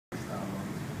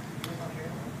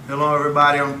Hello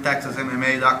everybody on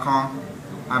TXMMA.com.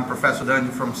 I'm Professor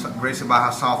Dande from Gracie,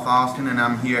 Barra, South Austin, and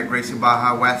I'm here at Gracie,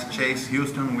 Barra, West Chase,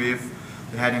 Houston with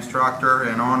the head instructor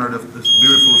and owner of this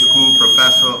beautiful school,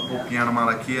 Professor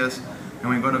Malaquias, and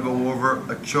we're going to go over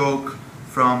a choke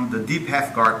from the deep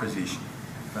half guard position.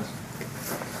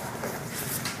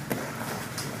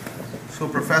 So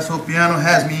Professor Piano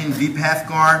has me in deep half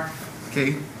guard,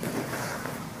 okay?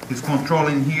 He's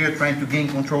controlling here, trying to gain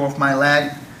control of my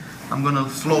leg. I'm going to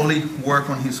slowly work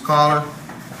on his collar,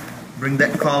 bring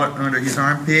that collar under his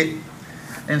armpit,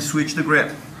 and switch the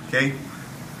grip, okay?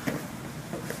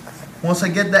 Once I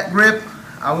get that grip,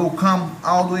 I will come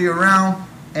all the way around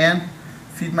and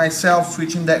feed myself,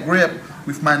 switching that grip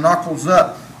with my knuckles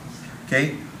up,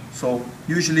 okay? So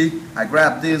usually I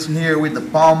grab this here with the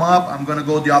palm up. I'm going to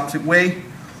go the opposite way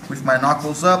with my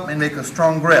knuckles up and make a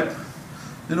strong grip.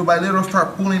 Little by little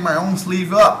start pulling my own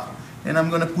sleeve up, and I'm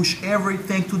going to push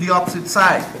everything to the opposite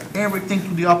side. Everything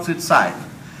to the opposite side.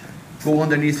 Go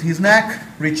underneath his neck,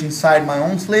 reach inside my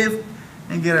own sleeve,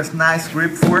 and get a nice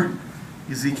grip for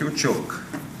Ezekiel choke.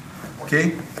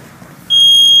 Okay?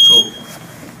 So,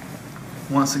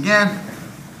 once again,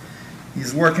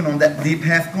 he's working on that deep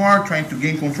half guard, trying to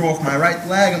gain control of my right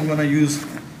leg. I'm going to use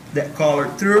that collar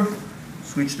through,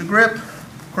 switch the grip,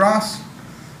 cross,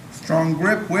 strong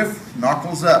grip with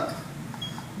knuckles up.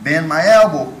 Bend my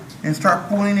elbow and start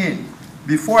pulling in.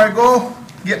 Before I go,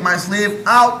 get my sleeve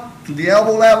out to the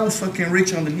elbow level so I can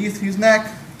reach underneath his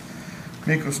neck.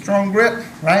 Make a strong grip,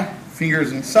 right?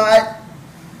 Fingers inside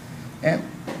and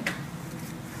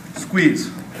squeeze.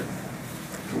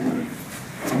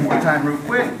 One more time real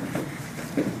quick.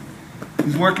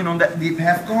 He's working on that deep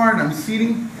half guard. I'm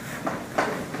seating.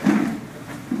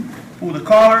 Pull the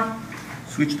collar,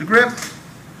 switch the grip,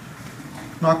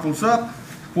 knuckles up,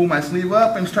 pull my sleeve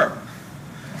up and start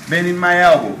bending my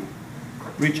elbow.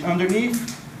 Reach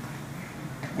underneath,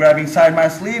 grab inside my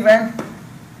sleeve and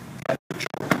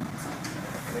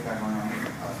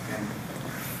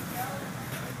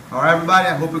alright everybody,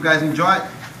 I hope you guys enjoyed.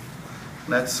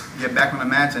 Let's get back on the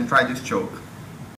mats and try this choke.